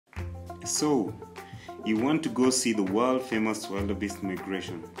So, you want to go see the world-famous Wildebeest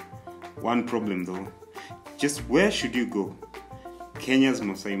Migration. One problem though, just where should you go? Kenya's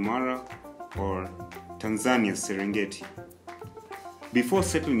Masai Mara or Tanzania's Serengeti? Before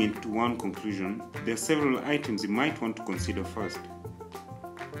settling into one conclusion, there are several items you might want to consider first.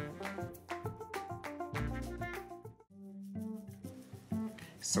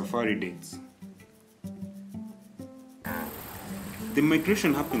 Safari dates. The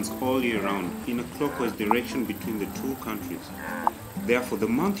migration happens all year round in a clockwise direction between the two countries. Therefore, the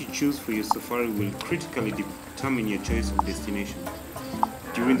month you choose for your safari will critically determine your choice of destination.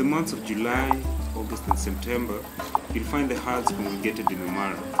 During the months of July, August and September, you'll find the herds congregated in the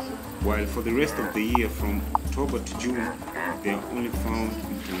Mara, while for the rest of the year from October to June, they are only found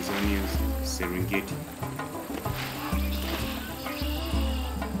in Tanzania's Serengeti.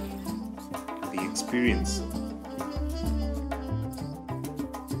 The experience.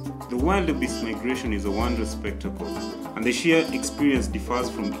 The wildebeest migration is a wondrous spectacle, and the sheer experience differs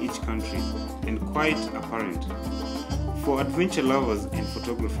from each country and quite apparent. For adventure lovers and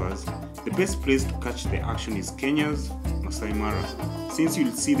photographers, the best place to catch the action is Kenya's Masai Mara, since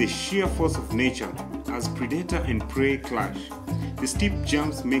you'll see the sheer force of nature as predator and prey clash. The steep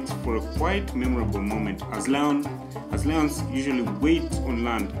jumps make for a quite memorable moment as lions usually wait on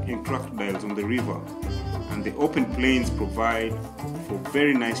land and crocodiles on the river, and the open plains provide for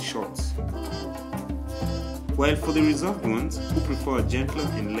very nice shots. While for the reserved ones who prefer a gentler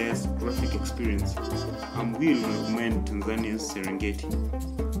and less graphic experience, I will recommend Tanzania's Serengeti.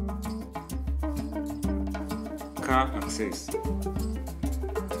 Car access.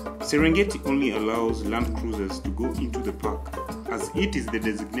 Serengeti only allows land cruisers to go into the park, as it is the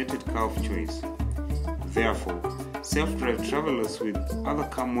designated car of choice. Therefore, self-drive travelers with other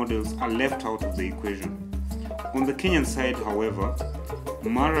car models are left out of the equation. On the Kenyan side, however,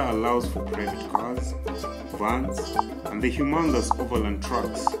 Mara allows for private cars, vans, and the humongous overland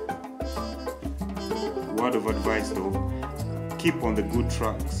trucks. Word of advice though, keep on the good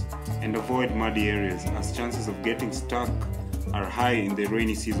tracks and avoid muddy areas, as chances of getting stuck are high in the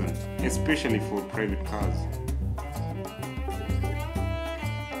rainy season, especially for private cars.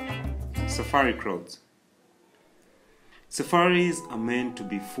 Safari crowds. Safaris are meant to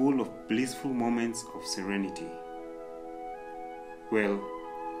be full of blissful moments of serenity. Well,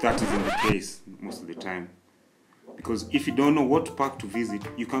 that isn't the case most of the time. Because if you don't know what park to visit,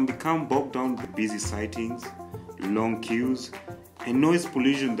 you can become bogged down by busy sightings, long queues, and noise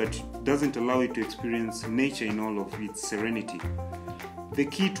pollution that doesn't allow you to experience nature in all of its serenity. The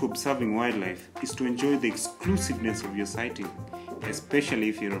key to observing wildlife is to enjoy the exclusiveness of your sighting, especially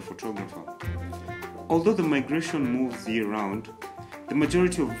if you're a photographer. Although the migration moves year-round, the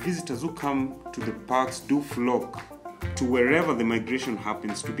majority of visitors who come to the parks do flock to wherever the migration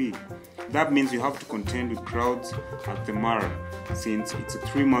happens to be. That means you have to contend with crowds at the Mara, since it's a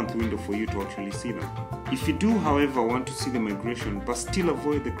 3-month window for you to actually see them. If you do, however, want to see the migration but still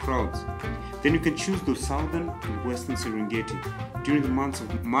avoid the crowds, then you can choose the southern and western Serengeti during the months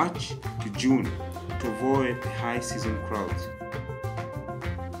of March to June to avoid the high season crowds.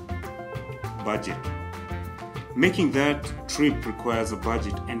 Budget. Making that trip requires a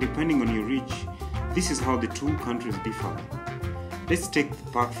budget, and depending on your reach, this is how the two countries differ. Let's take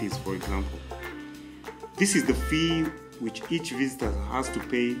the park fees for example. This is the fee which each visitor has to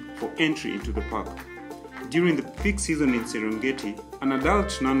pay for entry into the park. During the peak season in Serengeti, an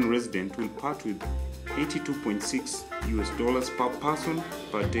adult non-resident will part with $82.6 per person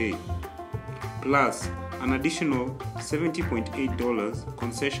per day, plus an additional $70.8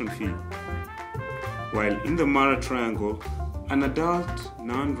 concession fee. While in the Mara Triangle, an adult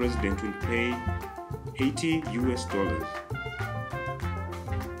non-resident will pay $80.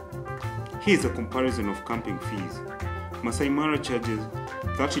 Here's a comparison of camping fees. Masai Mara charges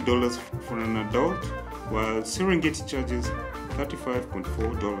 $30 for an adult, while Serengeti charges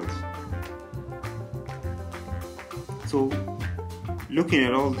 $35.4. So, looking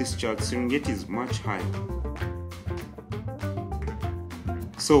at all these charts, Serengeti is much higher.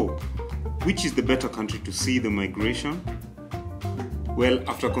 So, which is the better country to see the migration? Well,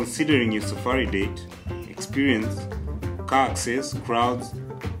 after considering your safari date, experience, car access, crowds,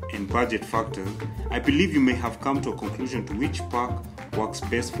 and budget factors, I believe you may have come to a conclusion to which park works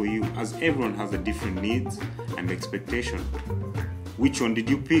best for you, as everyone has a different needs and expectation. Which one did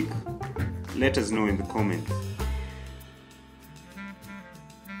you pick? Let us know in the comments.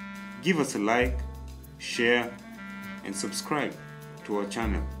 Give us a like, share, and subscribe to our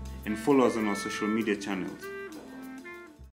channel, and follow us on our social media channels.